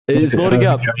It's loading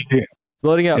up. It's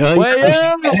loading up. Wait,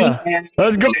 yeah!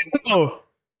 Let's go!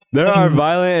 There are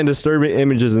violent and disturbing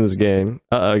images in this game.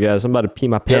 Uh-oh, guys. I'm about to pee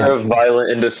my pants. You're a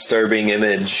violent and disturbing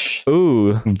image.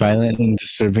 Ooh. Violent and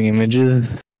disturbing images.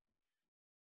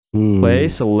 Ooh. Play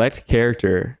select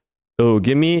character. Oh,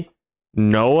 give me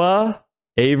Noah,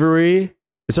 Avery.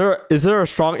 Is there a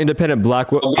strong independent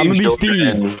black? I'm gonna be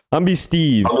Steve. I'm gonna be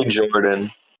Steve. I'll be Jordan.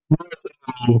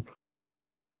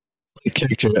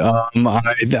 Character.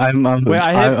 Wait,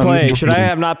 I hit play. Should I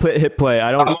have not hit play?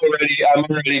 I don't. I'm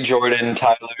already Jordan,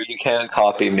 Tyler. You can't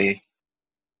copy me.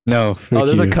 No. Oh,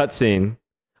 there's a cutscene.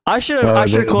 I should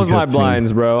have closed my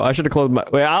blinds, bro. I should have closed my.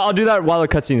 Wait, I'll do that while the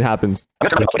cutscene happens.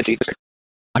 What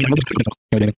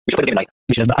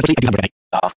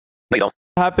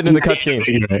happened in the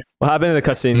cutscene? What happened in the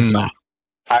cutscene?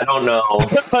 I don't know.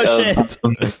 Oh shit!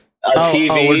 A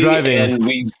TV, we're driving, and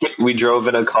we drove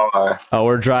in a car. Oh,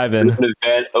 we're driving.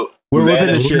 We're whipping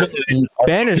the shit.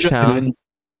 Spanish Town.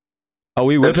 Oh,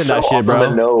 we whipping that shit, bro. On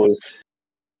the nose.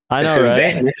 I know,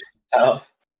 right?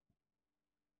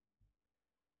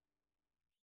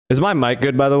 Is my mic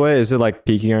good, by the way? Is it like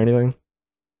peaking or anything?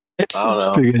 It's I don't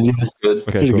know. pretty good. Yeah. It's good.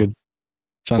 Okay, Pretty cool. good.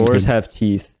 Sounds Boars good. have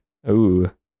teeth.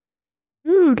 Ooh.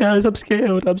 Ooh, guys, I'm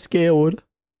scared. I'm scared.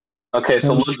 Okay,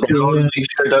 so look down. Make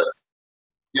sure that.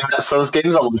 Yeah, so this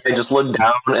game's on. Just look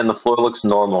down, and the floor looks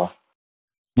normal.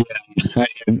 Yeah.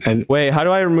 Wait, how do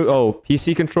I remove? Oh,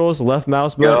 PC controls, left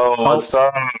mouse button. Yo, what's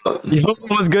up? Yo,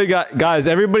 what's good, guys?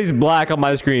 Everybody's black on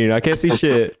my screen. I can't see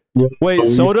shit. Wait,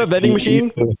 soda vending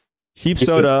machine? Cheap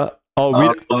soda. Oh,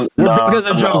 we're broke as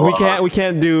a joke. We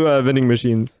can't do vending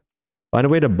machines. Find a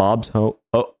way to Bob's home.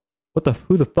 Oh, what the?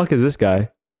 Who the fuck is this guy?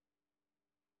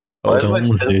 Oh, Why is my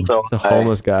homeless sense dude. so it's a high?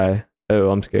 homeless guy. Oh,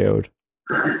 I'm scared.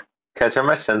 Can I turn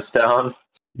my sense down?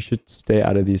 You should stay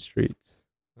out of these streets.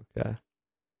 Okay.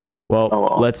 Well, Oh,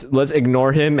 well. let's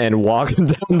ignore him and walk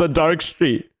down the dark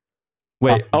street.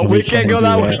 Wait. Oh, we we can't go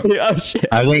can't that do way. Oh shit.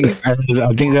 I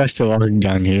think they're still walking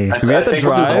down here. we have to think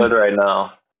we're in the drive? hood right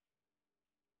now.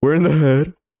 We're in the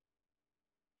hood.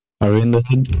 Are we in the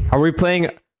hood? Are we playing?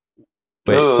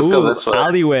 Wait. Ooh, let's go this way.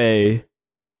 Alleyway.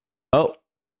 Oh,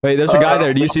 wait. There's a guy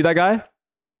there. Do you see that guy?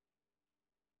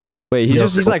 Wait,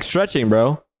 he's like stretching,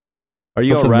 bro. Are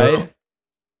you What's up, alright?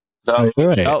 No, You're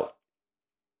right. Oh.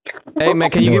 Hey man,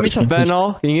 can you give me some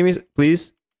fentanyl? Can you give me,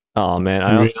 please? Oh man,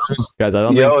 I don't, guys. I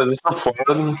don't Yo, is this the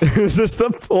plug? think. Is this the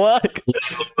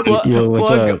plug? Yo,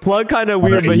 what's up? Plug kind of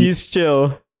weird, but he's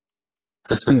chill.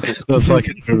 The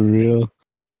fucking for real.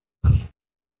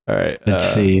 All right.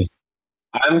 Let's see.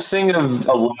 I'm seeing a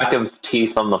lack of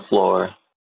teeth on the floor.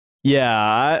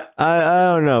 Yeah,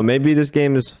 I don't know. Maybe this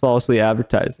game is falsely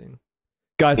advertising.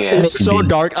 Guys, Yeah, it's it so could be.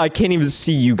 dark. I can't even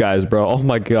see you guys, bro. Oh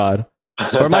my god.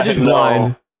 Or am I just No.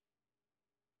 blind?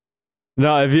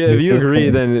 No, if you agree,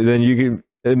 then you can.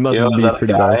 It must Yo, is be that a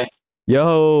pretty guy? dark.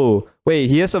 Yo, wait,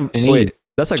 he has some. And he- Wait,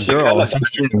 that's a girl. It's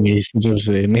frustrating me.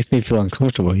 It makes me feel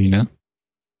uncomfortable, you know?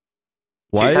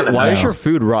 Why? kinda Why is know. your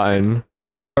food rotten?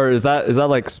 Or is that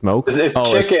like smoke? It's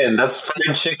Oh, chicken. That's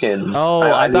fried chicken. Oh,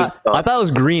 I thought need it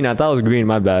was green. I thought it was green.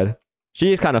 My bad.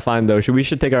 She is kind of fine though. We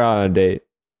should take her out on a date.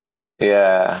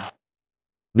 Yeah,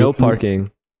 No Mhm.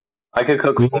 parking. I could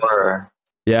cook for her.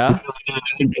 Yeah.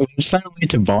 Let's find a way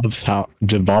to Bob's house.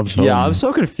 To Bob's home. Yeah, I'm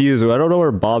so confused. I don't know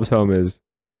where Bob's home is.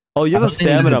 Oh, you have I a don't think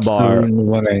stamina that's bar.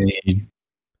 What I need.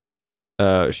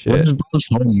 Oh Where's shit. Bob's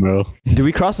home, bro? Do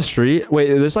we cross the street? Wait,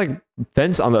 there's like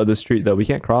fence on the other street though. We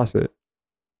can't cross it.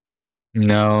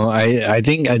 No, I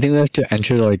think we have to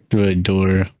enter like through a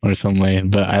door or some way,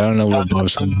 but I don't know where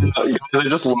Bob's home is. Guys, I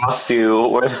just lost you.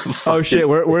 Where the Oh fuck shit, is-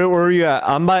 where are you at?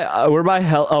 I'm by we're by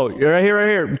hell. Oh, you're right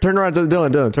here. Turn around,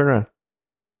 Dylan, turn around.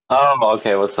 Oh,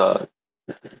 okay. What's up?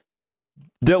 Wait,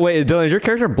 Dylan, is your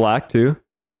character black too?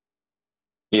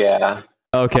 Yeah.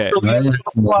 Okay. We have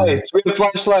flashlights. We have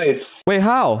flashlights. Wait,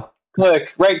 how?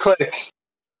 Click. Right click.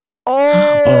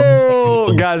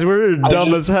 Oh, guys, we're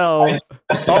dumb as hell.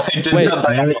 I did wait, that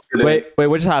by accident. Wait,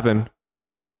 what just happened?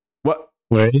 What?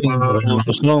 Where's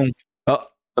Bob's home? Oh,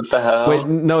 What the hell? wait,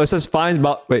 no, it says find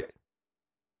Bob. Wait.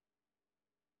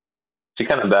 She's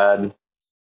kind of bad.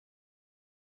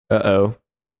 Uh-oh.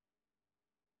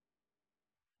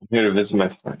 I'm here to visit my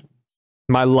friend.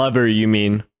 My lover, you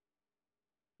mean?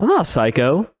 I'm not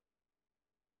psycho.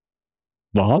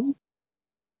 Bob?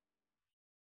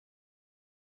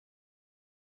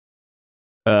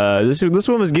 This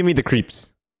woman's giving me the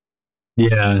creeps.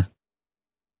 Yeah.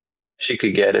 She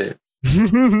could get it.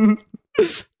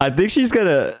 I think she's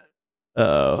gonna.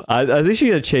 I think she's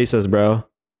gonna chase us, bro.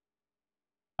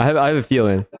 I have a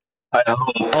feeling. I know.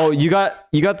 Oh, you got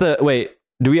the. Wait,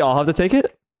 do we all have to take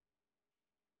it?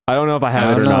 I don't know if I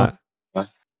have it or don't know. not.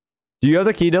 Do you have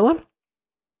the key, Dylan?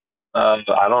 I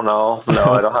don't know. No,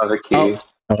 I don't have a key.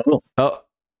 Oh,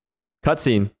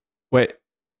 cutscene. Wait,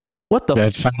 what the?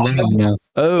 That's fine now.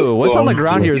 Oh, what's on the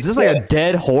ground here? Is this like a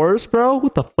dead horse, bro?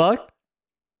 What the fuck?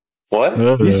 What?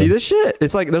 You see this shit?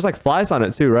 It's like there's like flies on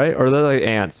it too, right? Or they're like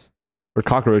ants or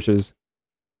cockroaches.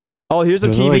 Oh, here's a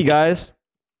TV, guys.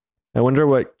 I wonder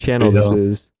what channel this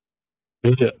is.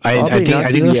 I think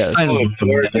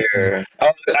CBS. Here. Oh,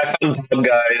 I found Bob,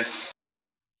 guys.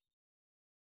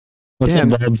 What's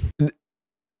Damn. up, Bob?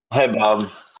 Hi, Bob.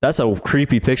 That's a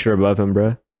creepy picture above him,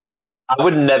 bro. I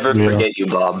would never forget you,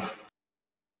 Bob.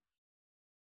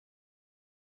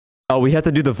 Oh, we have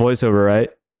to do the voiceover, right?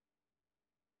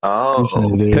 Oh.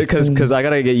 Because I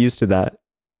gotta get used to that.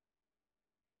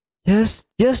 Yes,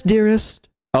 dearest.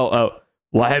 Oh.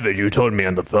 Why haven't you told me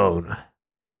on the phone?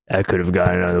 I could have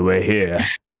gotten out of the way here.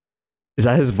 Is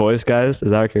that his voice, guys?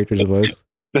 Is that our character's voice?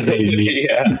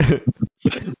 Yeah.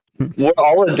 We're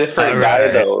all a different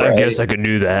guy, though, right? I guess I could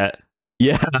do that.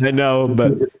 Yeah, I know,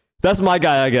 but that's my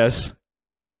guy, I guess.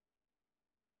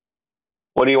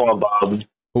 What do you want, Bob?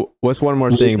 What's one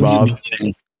more thing, Bob?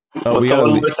 Oh, we got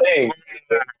one more thing.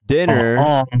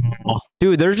 Dinner.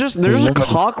 Dude, there's just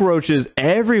cockroaches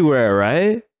everywhere,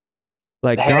 right?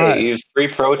 Like, hey, God. you have free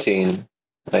protein.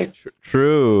 Like,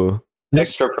 true.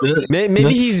 extra protein.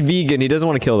 Maybe he's vegan. He doesn't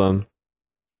want to kill them.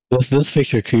 This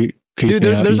picture creeps Dude,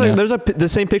 me out, there's the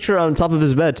same picture on top of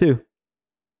his bed too.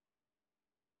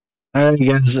 Alright,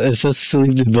 guys, it's just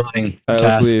sleep the building.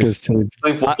 Let's leave. Sleep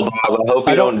well, Bob. I hope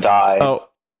you don't die. Oh,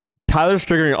 Tyler's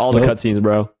triggering all the cutscenes,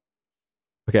 bro.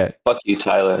 Okay. Fuck you,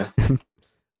 Tyler.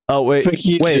 Oh wait,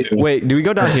 wait. Do we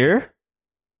go down here?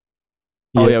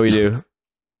 Oh yeah, we do.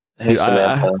 Hey,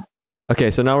 Samantha.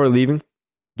 Okay, so now we're leaving.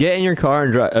 Get in your car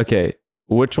and drive. Okay,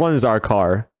 which one is our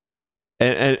car?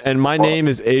 And my name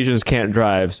is Asians Can't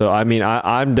Drive, so I mean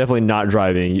I'm definitely not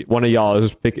driving. One of y'all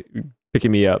is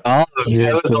picking me up. I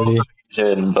was also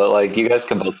Asian, but like you guys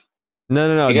can both. No,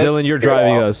 Dylan, you're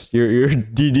driving us. You're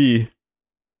DD.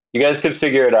 You guys can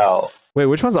figure it out. Wait,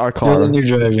 which one's our car? Dylan,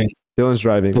 you're driving. Dylan's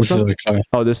driving. This is our car.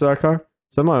 Oh, this is our car?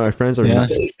 Some of my friends are not.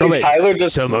 Oh, wait.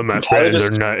 Some of my friends are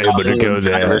not able to go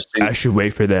there. I should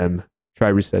wait for them. Try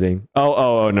resetting.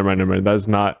 Oh, never mind. That's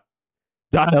not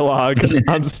dialogue.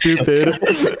 I'm stupid.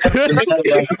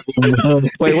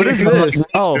 Wait, what is this?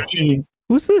 Oh,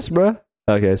 who's this, bro?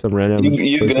 Okay, some random.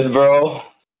 You good, bro?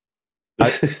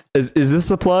 Is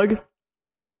this a plug?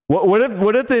 What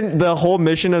if the whole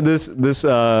mission of this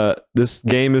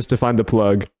game is to find the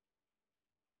plug?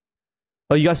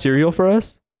 Oh, you got cereal for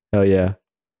us? Hell yeah.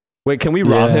 Wait, can we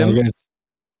rob him?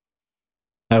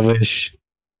 I wish.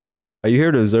 Are you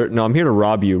here to desert? No, I'm here to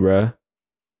rob you, bruh.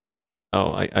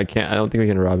 Oh, I can't. I don't think we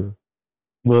can rob him.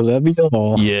 Will that be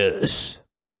all? Yes.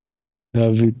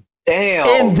 That'd be...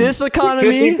 Damn. In this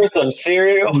economy? For some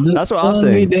cereal? That's what I'm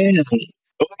saying. Damn.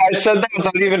 I said that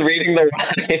without even reading the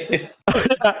line.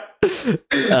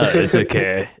 It's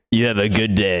okay. You have a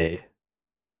good day.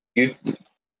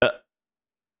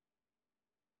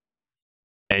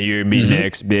 And you're me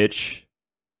next, bitch.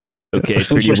 Okay,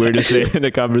 pretty weird to say in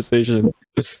a conversation.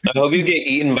 I hope you get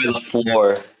eaten by the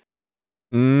floor.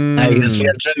 I guess we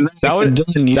have to that'd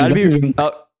be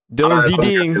Dylan's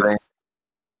DDing.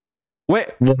 Wait,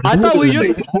 I thought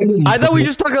we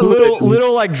just took a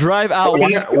little like drive out.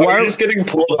 Why are we just getting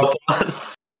pulled up on?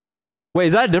 Wait,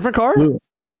 is that a different car?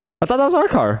 I thought that was our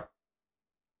car.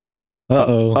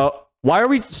 Why are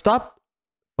we stop?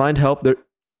 Find help.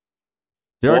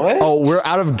 We're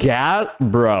out of gas,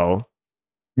 bro.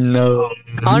 No.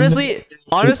 Honestly,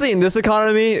 in this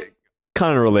economy,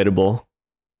 kind of relatable.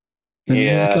 Yeah. We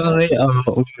have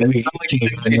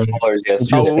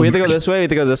to go this way.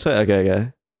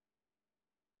 Okay.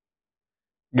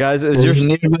 Guys, there's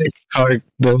nearby park.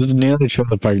 There's nearly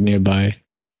trailer park nearby.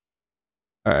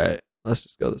 All right, let's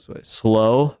just go this way.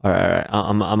 Slow. All right.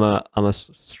 I'm a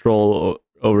stroll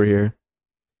over here.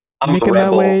 I'm making my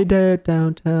way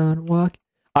downtown. Walk.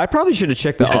 I probably should have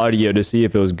checked the audio to see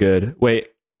if it was good. Wait,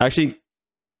 actually,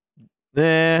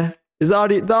 is the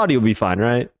audio will be fine,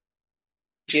 right?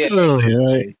 Yeah.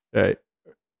 Right.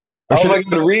 Oh my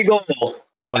god, Regal!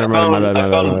 I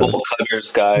found bolt cutters,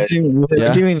 guys. What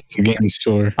do you mean game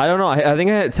store? I don't know. I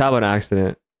think I hit tab on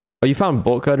accident. Oh, you found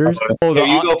bolt cutters? Oh,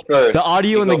 you go first. The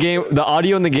audio in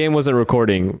the game wasn't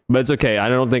recording, but it's okay. I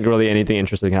don't think really anything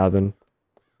interesting happened.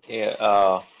 Yeah.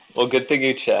 Well, good thing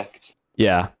you checked.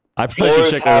 Yeah, I probably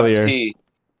should check earlier.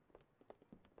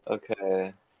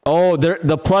 Okay. Oh,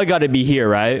 the plug got to be here,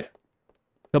 right?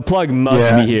 The plug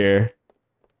must be here.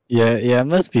 Yeah, it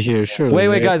must be here, surely.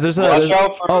 Wait, guys, there's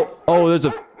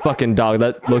a fucking dog.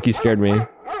 That Loki scared me.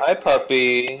 Hi,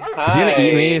 puppy. Hi. Is he gonna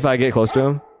eat me if I get close to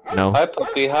him? No. Hi,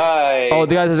 puppy. Hi. Oh,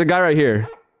 guys, there's a guy right here.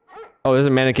 Oh, there's a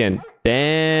mannequin.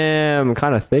 Damn,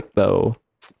 kind of thick though.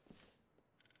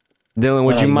 Dylan,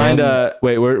 would you mind?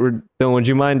 Wait, Dylan, would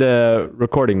you mind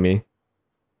recording me?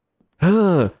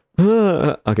 Okay,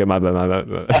 my bad. I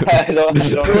don't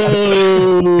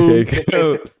Okay,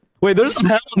 so, wait, there's a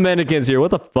hell of mannequins here.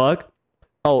 What the fuck?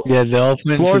 Oh, Yeah, they all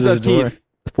went floors to the of door. teeth.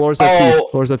 Floors of teeth.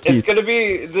 Floors of It's teeth. gonna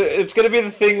be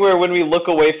the thing where when we look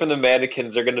away from the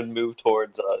mannequins, they're gonna move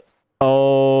towards us.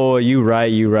 Oh, you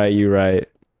right.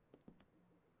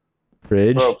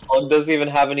 Fridge. Bro, Plug doesn't even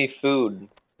have any food.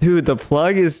 Dude, the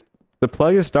plug is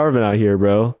starving out here,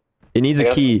 bro. It needs I a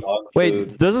got key. some dog Wait,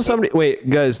 food. doesn't somebody wait,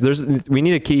 guys, we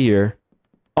need a key here.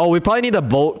 Oh, we probably need the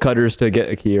bolt cutters to get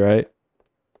a key, right?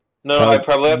 No, I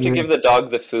probably have to give the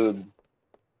dog the food.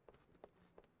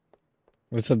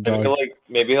 What's up, Maybe dog?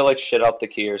 he'll like shit out the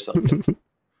key or something.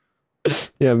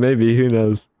 Yeah, maybe, who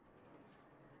knows.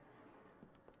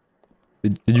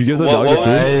 Did you give the What- dog the what- food?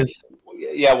 Guys,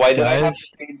 Yeah, why did I have Guys?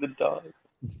 to feed the dog?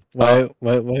 what?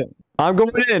 I'm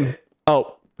going in.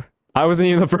 Oh, I wasn't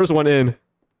even the first one in.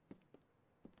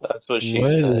 That's what she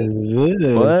What said. is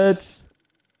this? What?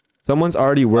 Someone's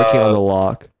already working on the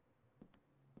lock.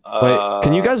 Wait,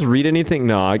 can you Uh, guys read anything?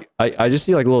 No, I just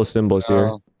see like little symbols here.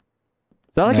 Oh,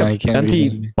 Is that like no, I an can't read empty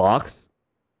anything. box?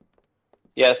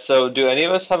 Yeah. So, do any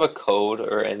of us have a code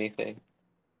or anything?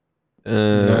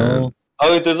 no.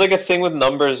 Oh, there's like a thing with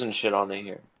numbers and shit on it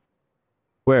here.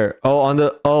 Where? Oh, on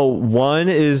the one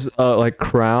is like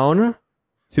crown,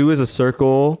 2 is a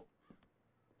circle.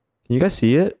 Can you guys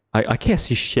see it? I can't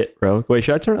see shit, bro. Wait,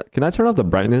 can I turn off the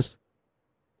brightness?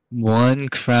 1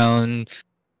 crown,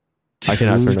 2 I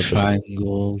cannot turn up the-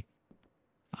 triangle.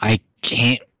 I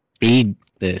can't read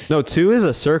this. No, 2 is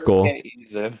a circle. Can't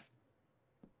either.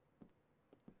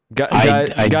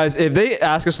 Guys, if they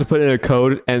ask us to put in a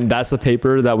code and that's the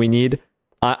paper that we need,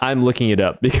 I'm looking it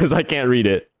up because I can't read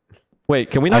it. Wait,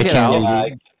 can we not I get can't out?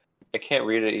 read I can't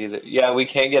read it either. Yeah, we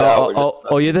can't get out.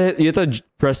 You have to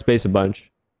press space a bunch.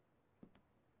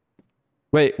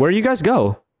 Wait, where do you guys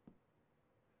go?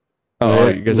 Oh,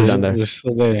 you guys are down there. They're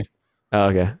still there. Oh,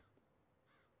 okay.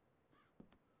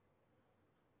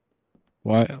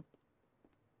 What?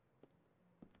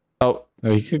 Oh,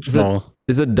 Oh, you could Is it- crawl.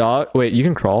 is a dog? Wait, you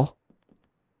can crawl?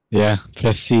 Yeah,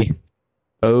 press C.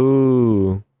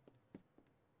 Oh.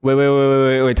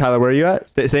 Wait, Tyler, where are you at?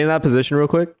 Stay in that position real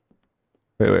quick.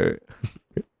 Wait.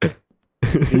 Yo.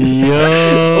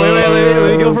 Wait.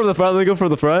 Let me go from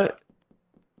the front.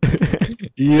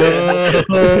 Yo.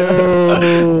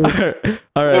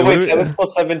 All right. Wait, Tyler's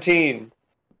still 17.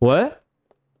 What?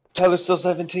 Tyler's still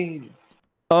 17.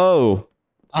 Oh.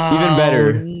 Even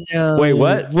better. No. Wait,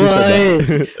 what? Who What? said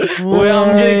that? Wait,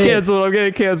 I'm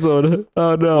getting canceled.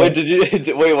 Oh no.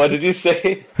 Wait, what did you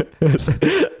say?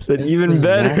 Said even is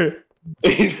better.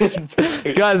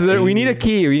 Guys, we need a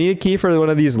key. We need a key for one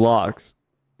of these locks.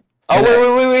 Oh,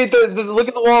 wait. Look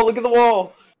at the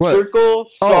wall. What? Circle,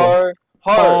 star,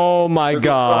 heart. Oh my Circle,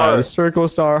 god. star, heart. Circle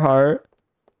star heart.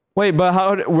 Wait,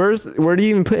 but where do you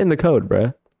even put in the code,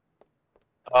 bruh?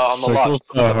 On the Circle, lock.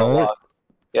 star, On the heart? lock.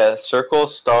 Yeah, circle,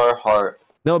 star, heart.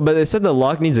 No, but they said the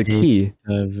lock needs a key.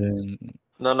 7.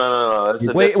 No. It's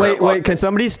a Wait. different lock. Can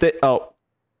somebody stay? Oh,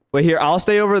 wait here. I'll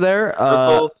stay over there.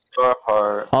 Circle, star,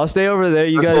 heart. I'll stay over there.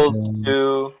 You guys.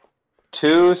 Circle,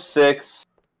 2, 6.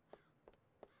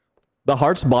 The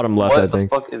heart's bottom left, What I the think.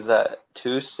 fuck is that?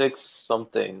 2, 6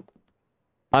 something.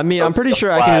 I mean, I'm That's pretty the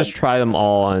sure I can flag. just try them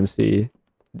all and see.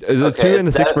 Is it Okay, 2 and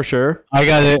the 6 that- for sure? I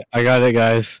got it,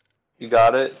 guys. You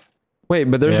got it? Wait,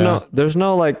 but there's Yeah.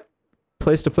 no like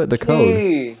place to put the code.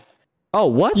 Key. Oh,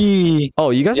 what? Yee. Oh,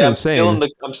 you guys Yeah, are I'm insane.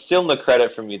 stealing the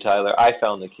credit from you, Tyler. I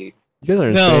found the key. You guys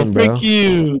are No, insane, bro. frick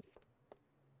you.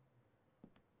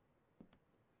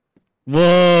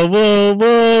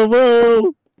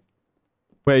 Whoa.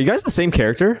 Wait, are you guys the same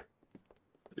character?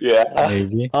 Yeah.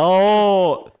 Maybe.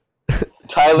 Oh,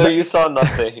 Tyler, you saw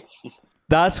nothing.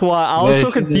 that's why I was so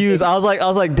Nice. confused. I was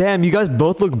like, damn, you guys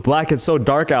both look black. It's so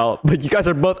dark out, but you guys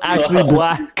are both actually No.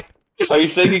 black. Are you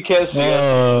saying you can't see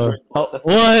us? Oh.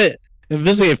 What?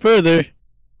 Investigate further.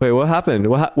 Wait, what happened?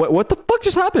 What the fuck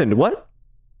just happened? What?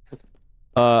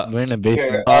 We're in a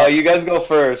basement. Here, you guys go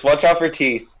first. Watch out for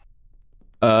teeth.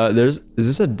 Is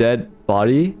this a dead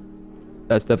body?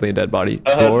 That's definitely a dead body.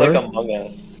 It's Door? like Among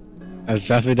Us. That's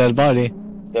definitely dead body.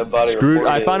 Dead body I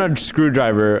reported. found a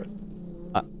screwdriver.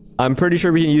 I'm pretty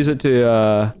sure we can use it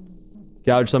to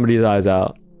gouge somebody's eyes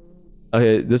out.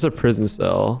 Okay, this is a prison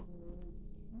cell.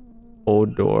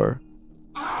 Old door.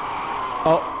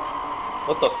 Oh,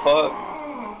 What the fuck?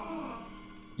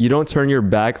 you don't turn your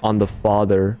back on the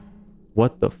father.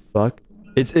 What the fuck?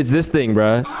 It's this thing,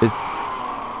 bruh.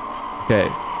 Okay.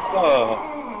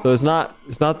 Oh. So it's not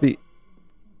the.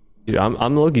 Dude,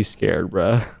 I'm low-key scared,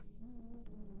 bruh.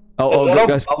 Oh,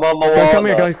 guys, come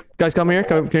here, guys, come here,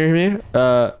 come here,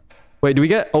 wait, do we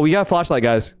get? Oh, we got a flashlight,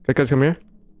 guys. Guys, come here.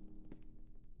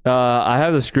 I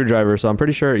have the screwdriver, so I'm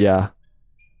pretty sure. Yeah.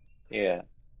 Yeah.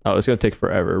 Oh, it's gonna take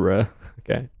forever, bruh.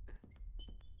 Okay.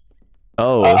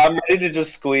 Oh. I'm ready to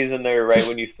just squeeze in there right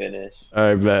when you finish.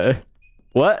 I bet.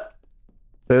 What?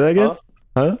 Say that again?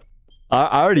 Huh?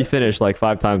 I already finished like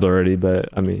 5 times already, but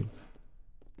I mean.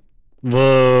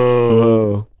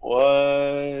 Whoa.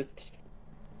 What?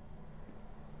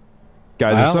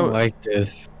 Guys, I don't like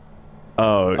this.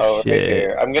 Oh shit. Right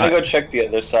here. I'm gonna go check the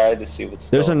other side to see what's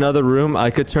There's going on. another room. I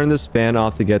could turn this fan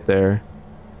off to get there.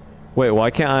 Wait,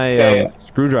 why can't I Okay.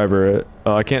 screwdriver it?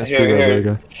 Oh, I can't Here, screwdriver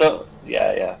here. it. So,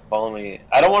 yeah, follow me.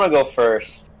 I don't want to go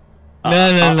first. No.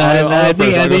 I'll go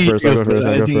first. I'll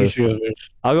go first.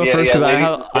 I'll go Yeah, first yeah,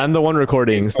 because I'm the one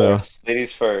recording, so.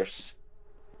 Ladies first.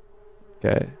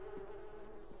 Okay.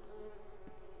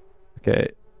 Okay.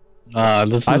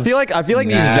 This I is feel like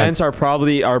these vents are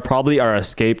probably our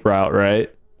escape route,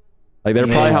 right? Like they're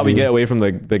probably how we get away from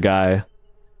the guy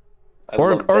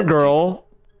or girl.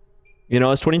 You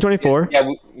know, it's 2024.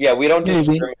 Yeah, we don't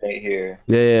discriminate here.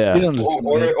 Yeah.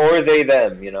 Or they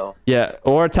them, you know. Yeah,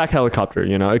 or attack helicopter.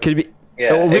 You know, it could be.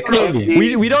 Yeah,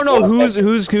 We don't know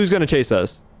who's gonna chase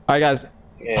us. All right, guys.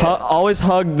 Yeah. Always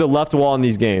hug the left wall in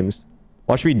these games.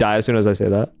 Watch me die as soon as I say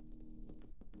that.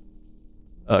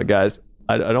 Guys,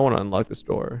 I don't want to unlock this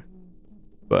door,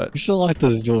 but You should lock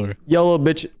this door. yellow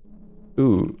bitch.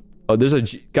 Ooh. Oh,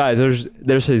 there's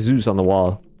Jesus on the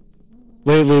wall.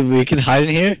 Wait, we can hide in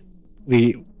here?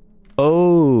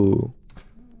 Oh.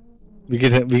 We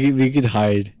could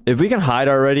hide. If we can hide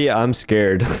already, I'm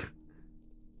scared.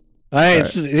 Alright,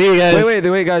 see you guys.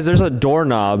 Wait, guys. There's a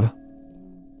doorknob.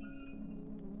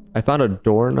 I found a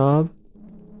doorknob.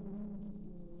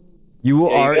 You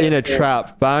are in a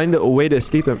trap. Find a way to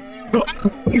escape them.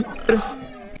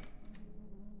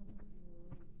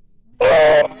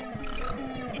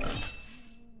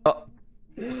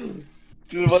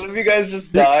 Dude, one of you guys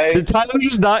just died. Did Tyler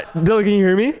just die? Dylan, can you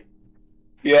hear me?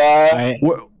 Yeah.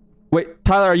 Wait,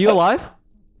 Tyler, are you alive?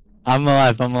 I'm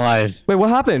alive. Wait, what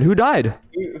happened? Who died?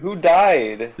 Who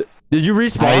died? Did you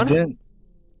respawn?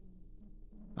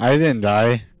 I didn't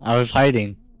die. I was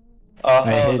hiding.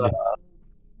 I hid.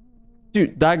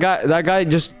 Dude, that guy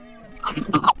just.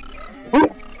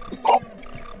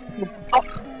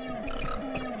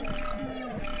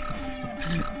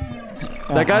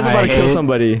 That guy's about to kill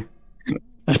somebody.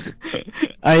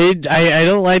 I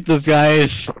don't like those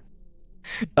guys.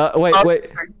 Wait.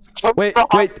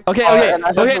 Okay.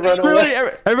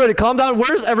 Everybody, calm down.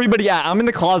 Where's everybody at? I'm in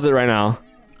the closet right now.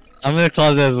 I'm in the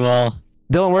closet as well.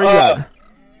 Dylan, where are you at?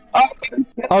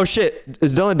 Oh shit!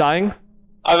 Is Dylan dying?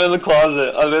 I'm in the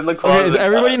closet. Okay, is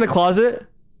everybody in the closet?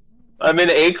 I'm in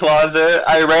a closet.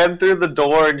 I ran through the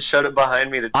door and shut it behind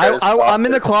me to try to stop I'm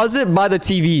in it. the closet by the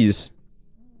TVs.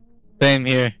 Same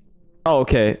here. Oh,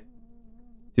 okay.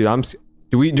 Dude,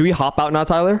 do we hop out now,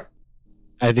 Tyler?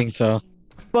 I think so.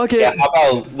 Fuck it. Yeah, how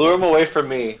about lure him away from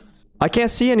me? I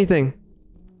can't see anything.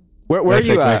 Where are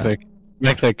you at?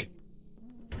 Right click.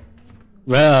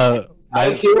 Well,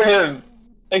 I hear him.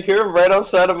 I hear him right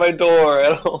outside of my door.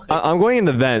 I'm going in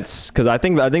the vents because I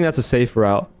think that's a safe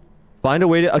route. Find a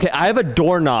way to. Okay, I have a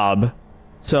doorknob,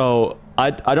 so I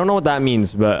don't know what that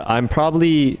means, but I'm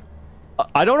probably.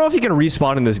 I don't know if you can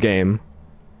respawn in this game.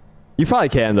 You probably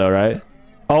can though, right?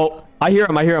 Oh, I hear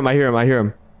him.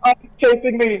 Oh, he's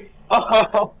chasing me.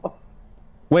 Oh.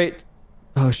 Wait.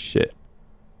 Oh shit.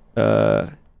 Do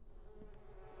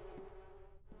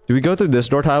we go through this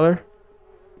door, Tyler?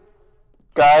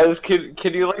 Guys, can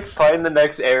you like find the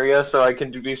next area so I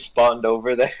can be spawned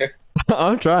over there?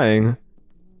 I'm trying.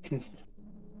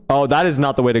 Oh, that is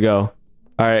not the way to go.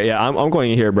 All right, yeah, I'm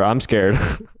going in here, bro. I'm scared.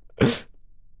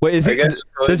 Wait,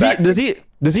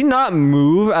 does he not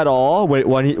move at all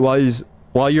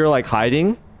while you're like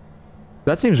hiding?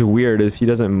 That seems weird if he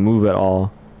doesn't move at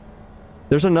all.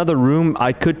 There's another room.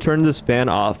 I could turn this fan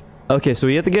off. Okay, so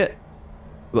we have to get.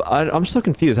 I'm so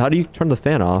confused. How do you turn the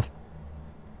fan off?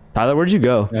 Tyler, where'd you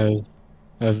go?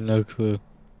 I have no clue.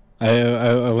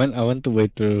 I went the way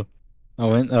through. I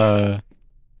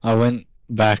went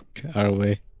back our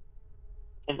way.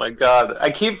 Oh my god. I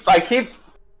keep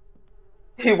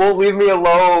he won't leave me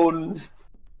alone.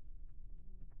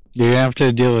 You're gonna have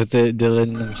to deal with it,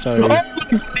 Dylan. I'm sorry.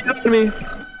 He's on me.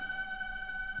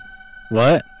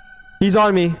 What? He's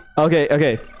on me.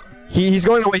 Okay. He's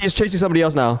going away. He's chasing somebody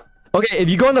else now. Okay, if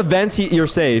you go in the vents, you're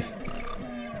safe.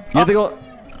 You have to go.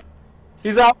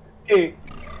 He's out me.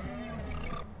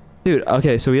 Dude,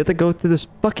 okay, so we have to go through this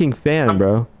fucking fan,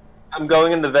 bro. I'm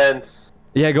going in the vents.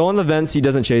 Yeah, go in the vents. He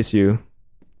doesn't chase you.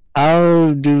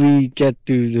 How do we get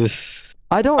through this?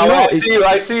 I don't Oh, know. I see you.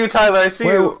 I see you, Tyler. I see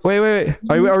you. Wait.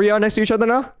 Are we all next to each other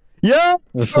now? Yeah.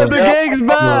 What's Bro, up? the gang's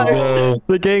back. Go.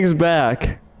 The gang's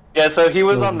back. Yeah, so he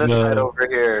was on this Let's go. side over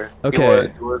here. Okay.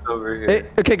 He was over here. Hey,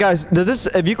 okay, guys. Does this?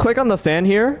 If you click on the fan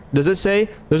here, does it say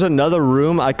there's another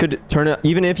room? I could turn it.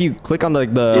 Even if you click on the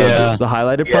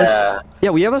highlighted part. Yeah. Yeah,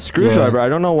 we have a screwdriver. I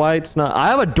don't know why it's not. I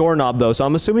have a doorknob though, so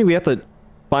I'm assuming we have to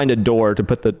find a door to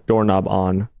put the doorknob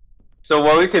on. So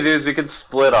what we could do is we could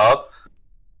split up.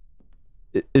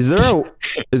 Is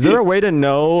there a way to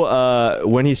know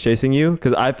when he's chasing you?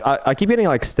 Because I keep getting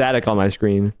like static on my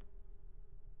screen.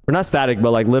 Or not static,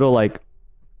 but like little like.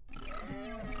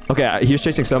 Okay, he's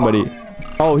chasing somebody.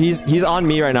 Oh, he's on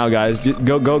me right now, guys.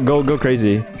 Go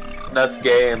crazy. That's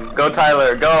game. Go,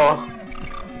 Tyler. Go.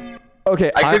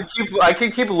 Okay, I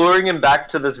could keep luring him back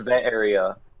to this vent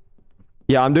area.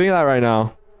 Yeah, I'm doing that right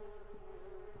now.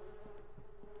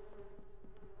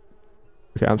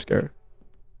 Okay, I'm scared.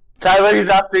 Tyler, he's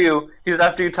after you. He's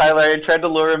after you, Tyler. I tried to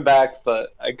lure him back,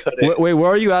 but I couldn't. Wait,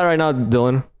 where are you at right now,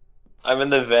 Dylan? I'm in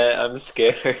the vent. I'm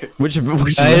scared. Which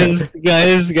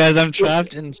Guys, I'm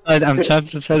trapped inside. I'm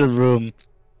trapped inside a room.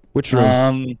 Which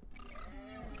room?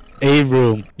 A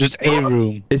room. Just a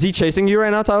room. Is he chasing you right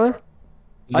now, Tyler?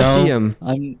 No, I see him.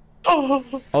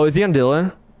 Oh, is he on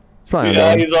Dylan? He's probably on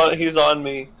Yeah, Dylan. he's on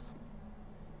me.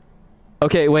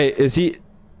 Okay, wait, is he...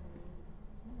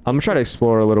 I'm gonna try to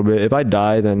explore a little bit. If I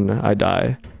die, then I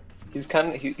die. He's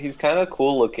kind of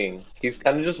cool looking. He's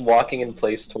kind of just walking in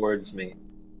place towards me.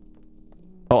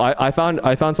 Oh, I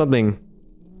found something.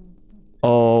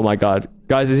 Oh my god.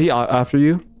 Guys, is he after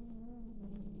you?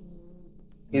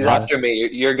 He's after me.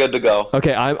 You're good to go.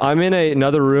 Okay, I'm in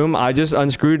another room. I just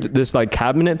unscrewed this like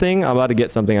cabinet thing. I'm about to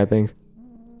get something, I think.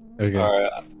 Okay.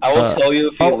 Alright. I will tell you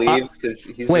if he leaves, because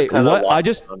he's wait, just kind of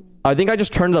what? I think I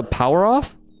just turned the power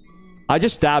off. I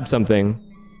just stabbed something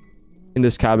in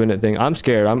this cabinet thing. I'm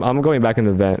scared. I'm going back in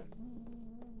the vent.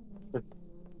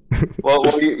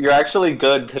 well, you're actually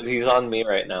good because he's on me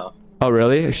right now. Oh,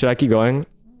 really? Should I keep going?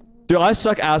 Dude, I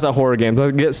suck ass at horror games.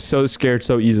 I get so scared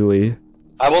so easily.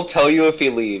 I will tell you if he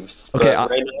leaves. Okay, right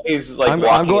now he's like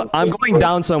I'm going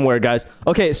down somewhere, guys.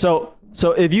 Okay, so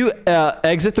if you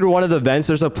exit through one of the vents,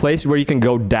 there's a place where you can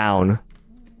go down.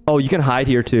 Oh, you can hide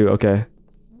here too. Okay.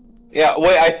 Yeah.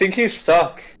 Wait. I think he's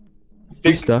stuck.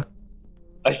 He's stuck.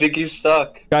 I think he's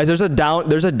stuck. Guys, there's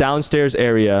a downstairs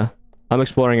area. I'm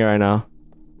exploring it right now.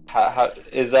 How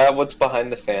is that? What's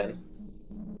behind the fan?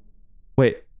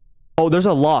 Wait. Oh, there's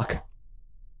a lock.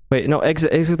 Wait, no,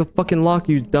 exit the fucking lock,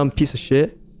 you dumb piece of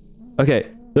shit. Okay,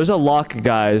 there's a lock,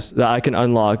 guys, that I can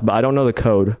unlock, but I don't know the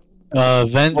code.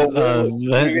 Vent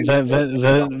is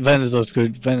so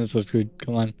screwed. Vent is so screwed.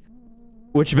 Come on.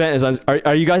 Which vent is on?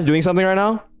 Are you guys doing something right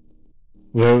now?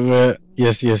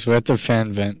 Yes, we're at the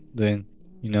fan vent. Then,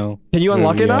 you know. Can you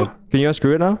unlock it now? Can you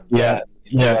unscrew it now? Yeah.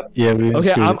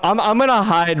 Okay, I'm gonna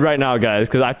hide right now, guys,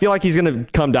 because I feel like he's gonna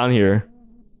come down here.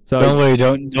 So don't worry.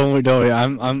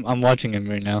 I'm watching him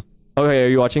right now. Okay, are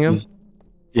you watching him?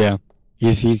 Yeah,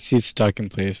 he's stuck in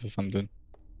place or something.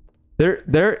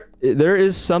 There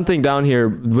is something down here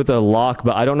with a lock,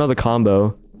 but I don't know the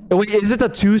combo. Oh, wait, is it the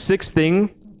 2-6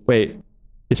 thing? Wait,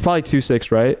 it's probably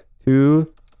 2-6, right? 2-6.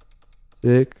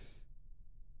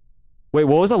 Wait,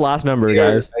 what was the last number,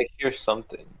 guys? I hear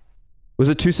something. Was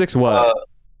it 2-6 what?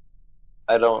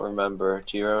 I don't remember.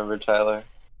 Do you remember, Tyler?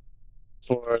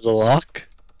 For the lock?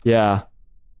 Yeah.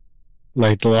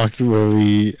 Like the lock where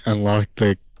we unlocked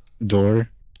the door?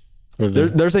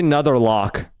 There's another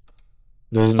lock.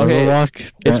 There's another lock?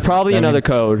 It's probably another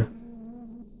code.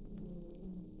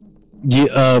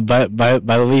 Yeah, by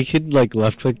the way, you could like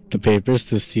left click the papers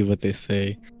to see what they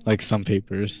say. Like some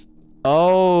papers.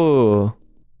 Oh.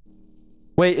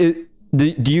 Wait,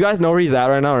 do you guys know where he's at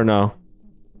right now or no?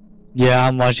 Yeah,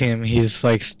 I'm watching him. He's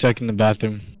like stuck in the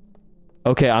bathroom.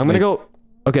 Okay, I'm gonna go.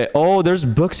 Okay. Oh, there's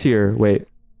books here. Wait.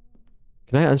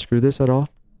 Can I unscrew this at all?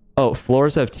 Oh,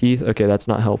 floors have teeth. Okay, that's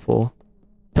not helpful.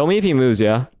 Tell me if he moves,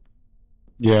 yeah?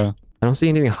 Yeah. I don't see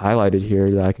anything highlighted here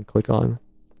that I can click on.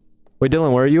 Wait,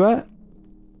 Dylan, where are you at?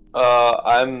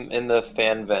 I'm in the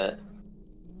fan vent.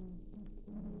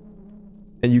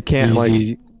 And you can't,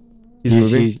 he's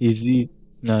moving?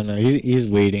 No, he's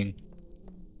waiting.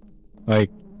 Like,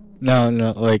 no,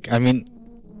 like, I mean,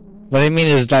 what I mean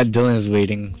is that Dylan is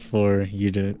waiting for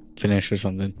you to finish or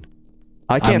something.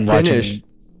 I can't finish.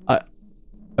 I've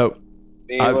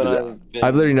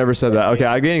literally never said that. Okay,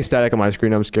 I'm getting static on my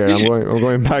screen. I'm scared. I'm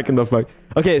going back in the fuck.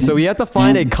 Okay, so we have to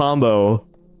find a combo,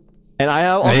 and I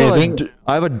have also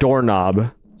I have a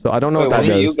doorknob. So I don't know Wait, what that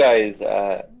where are does. you guys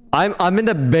at? I'm in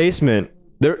the basement.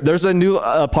 There's a new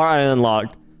part I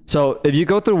unlocked. So if you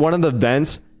go through one of the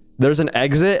vents, there's an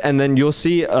exit, and then you'll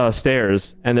see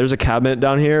stairs, and there's a cabinet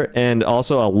down here, and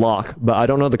also a lock. But I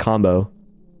don't know the combo.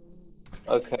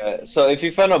 Okay, so if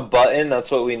you found a button,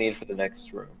 that's what we need for the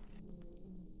next room.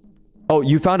 Oh,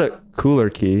 you found a cooler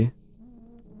key.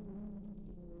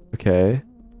 Okay.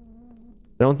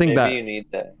 I don't think Maybe that. you need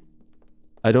that.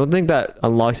 I don't think that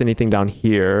unlocks anything down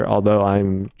here, although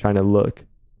I'm trying to look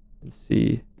and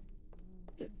see.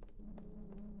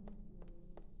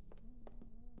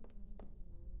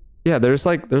 Yeah, there's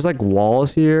like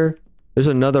walls here. There's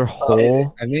another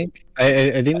hole. I think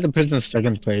the person's stuck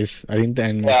in place. I think the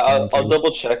enemy. Yeah, I'll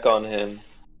double check on him.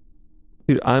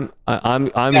 Dude,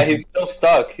 Yeah, he's still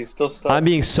stuck. He's still stuck. I'm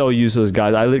being so useless,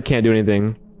 guys. I literally can't do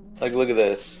anything. Like, look at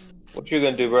this. What you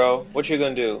gonna do, bro? What you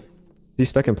gonna do? He's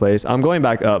stuck in place. I'm going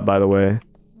back up, by the way.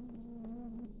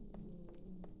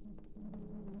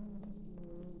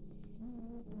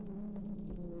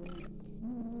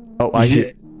 Oh, I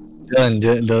see.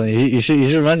 Dylan,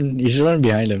 you should run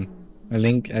behind him. I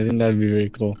think that'd be very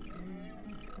cool.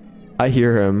 I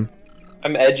hear him.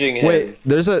 I'm edging him. Wait,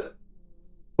 there's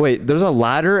a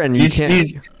ladder, and you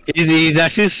can't. He's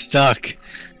actually stuck.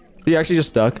 He actually just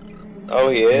stuck. Oh,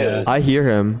 he is. I hear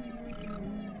him.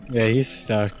 Yeah, he's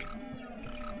stuck.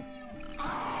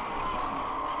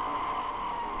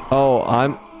 Oh,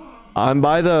 I'm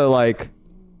by the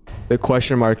the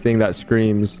question mark thing that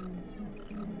screams.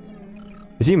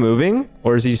 Is he moving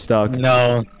or is he stuck?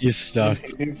 No, he's stuck.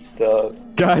 He's stuck.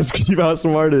 Guys, you've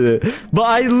outsmarted it. But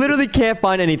I literally can't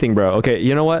find anything, bro. Okay,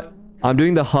 you know what? I'm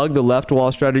doing the hug the left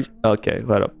wall strategy. Okay,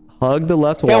 let up. Hug the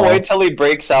left wall. Can't wait till he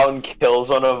breaks out and kills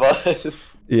one of us.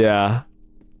 Yeah.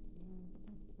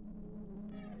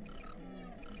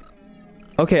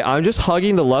 Okay, I'm just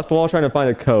hugging the left wall trying to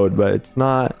find a code, but it's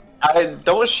not.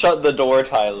 Don't shut the door,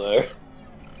 Tyler.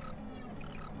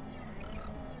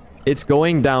 It's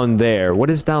going down there.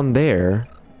 What is down there?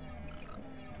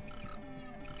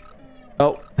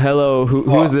 Oh, hello.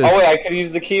 Who is this? Oh wait, I could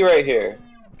use the key right here.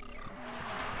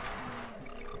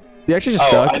 Is he actually just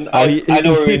stuck? I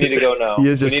know where we need to go now. He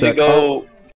is just we need stuck. to go